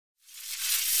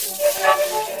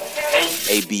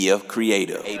ABF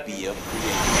Creative.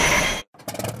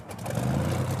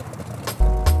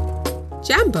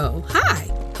 Jambo, hi.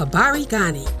 Habari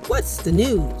Gani. What's the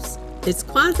news? It's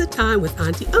Kwanzaa time with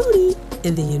Auntie Oni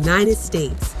in the United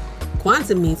States.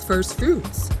 Kwanzaa means first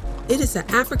fruits. It is an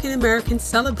African-American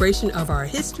celebration of our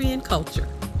history and culture.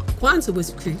 Kwanzaa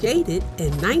was created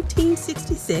in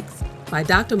 1966 by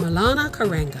Dr. Maulana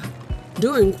Karenga.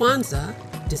 During Kwanzaa,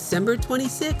 December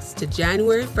 26th to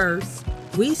January 1st,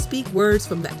 we speak words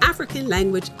from the African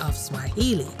language of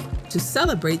Swahili to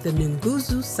celebrate the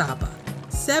Nguzo Saba,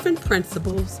 7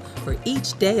 principles for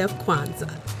each day of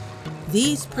Kwanzaa.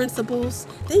 These principles,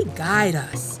 they guide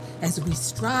us as we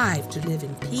strive to live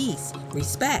in peace,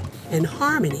 respect, and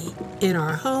harmony in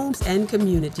our homes and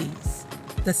communities.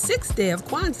 The 6th day of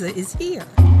Kwanzaa is here.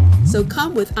 So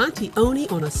come with Auntie Oni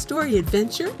on a story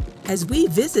adventure as we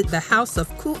visit the House of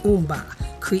Kuumba,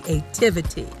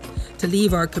 Creativity, to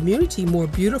leave our community more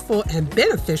beautiful and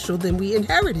beneficial than we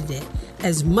inherited it,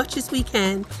 as much as we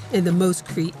can in the most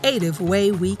creative way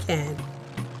we can.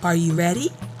 Are you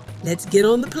ready? Let's get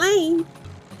on the plane.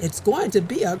 It's going to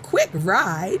be a quick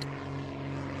ride.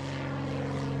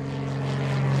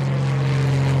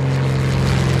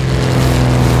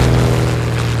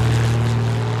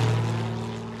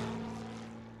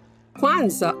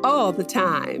 Kwanzaa all the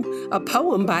time, a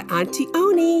poem by Auntie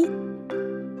Oni.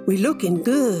 We looking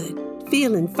good,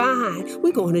 feeling fine.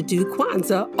 We're going to do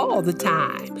Kwanzaa all the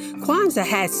time. Kwanzaa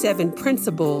has 7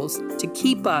 principles to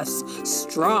keep us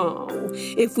strong.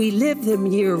 If we live them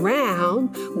year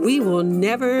round, we will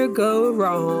never go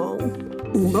wrong.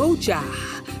 Umoja,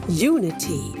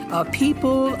 unity, a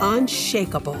people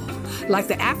unshakable. Like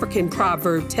the African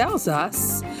proverb tells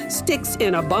us, sticks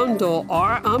in a bundle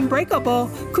are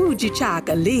unbreakable.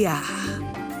 Kujichagulia,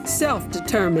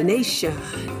 self-determination.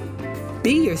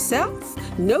 Be yourself,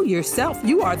 know yourself,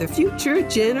 you are the future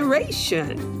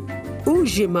generation.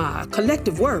 Ujima,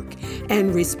 collective work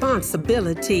and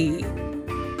responsibility.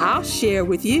 I'll share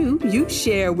with you, you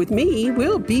share with me,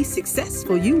 we'll be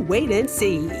successful, you wait and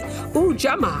see.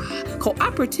 Ujamaa,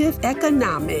 cooperative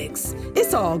economics.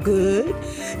 It's all good.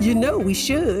 You know we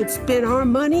should spend our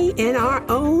money in our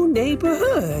own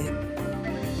neighborhood.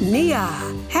 Nia,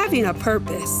 having a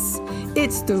purpose.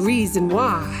 It's the reason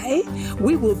why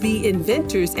we will be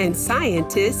inventors and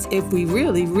scientists if we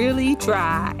really, really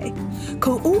try.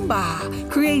 Kuumba,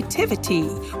 creativity.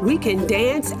 We can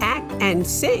dance, act, and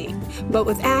sing, but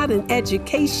without an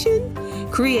education,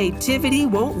 creativity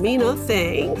won't mean a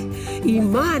thing.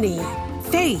 Imani,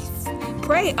 faith.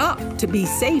 Pray up to be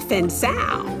safe and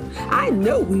sound. I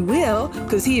know we will,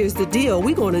 because here's the deal.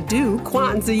 We're going to do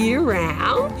Kwanzaa year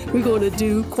round. We're going to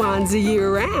do Kwanzaa year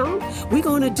round. We're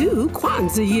going to do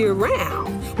Kwanzaa year round.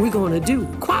 We're going to do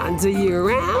Kwanzaa year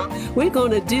round. We're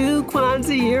going to do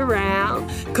Kwanzaa year round.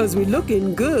 Because we're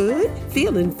looking good,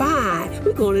 feeling fine.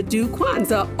 We're going to do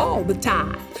Kwanzaa all the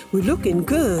time. We're looking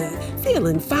good,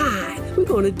 feeling fine. We're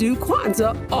going to do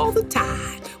Kwanzaa all the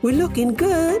time. We're looking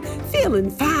good, feeling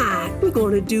fine. We're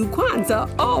going to do Kwanzaa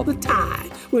all the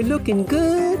time. We're looking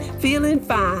good, feeling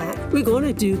fine. We're going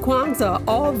to do Kwanzaa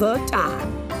all the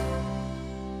time.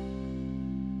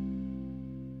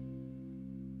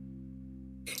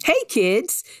 Hey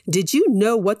kids, did you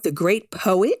know what the great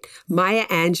poet Maya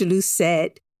Angelou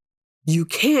said? You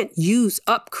can't use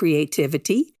up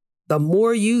creativity. The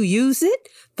more you use it,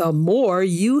 the more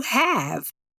you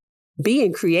have.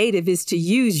 Being creative is to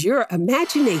use your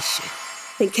imagination.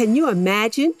 And can you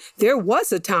imagine there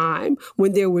was a time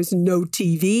when there was no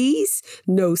TVs,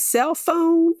 no cell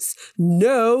phones,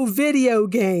 no video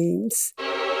games?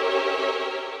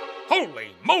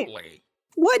 Holy moly!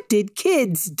 What did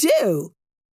kids do?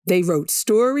 They wrote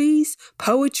stories,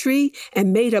 poetry,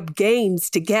 and made up games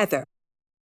together.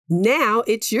 Now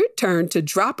it's your turn to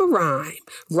drop a rhyme,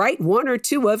 write 1 or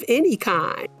 2 of any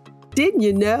kind. Didn't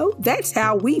you know that's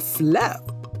how we flow?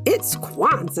 It's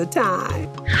Kwanzaa time.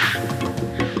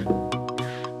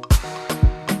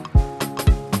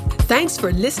 Thanks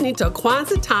for listening to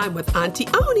Kwanzaa Time with Auntie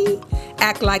Oni.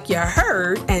 Act like you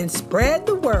heard and spread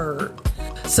the word.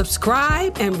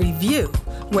 Subscribe and review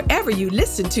wherever you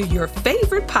listen to your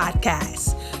favorite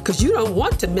podcasts, because you don't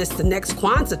want to miss the next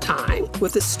Kwanzaa Time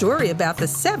with a story about the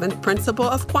 7th principle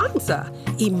of Kwanzaa,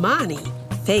 Imani,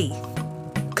 faith.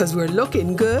 Because we're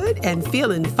looking good and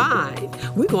feeling fine,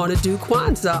 we're going to do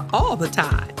Kwanzaa all the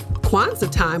time. Kwanzaa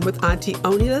Time with Auntie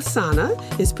Oni Lasana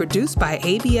is produced by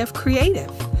ABF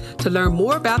Creative. To learn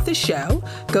more about the show,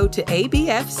 go to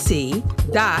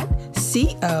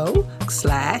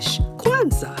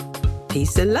abfc.co/Kwanzaa.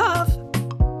 Peace and love.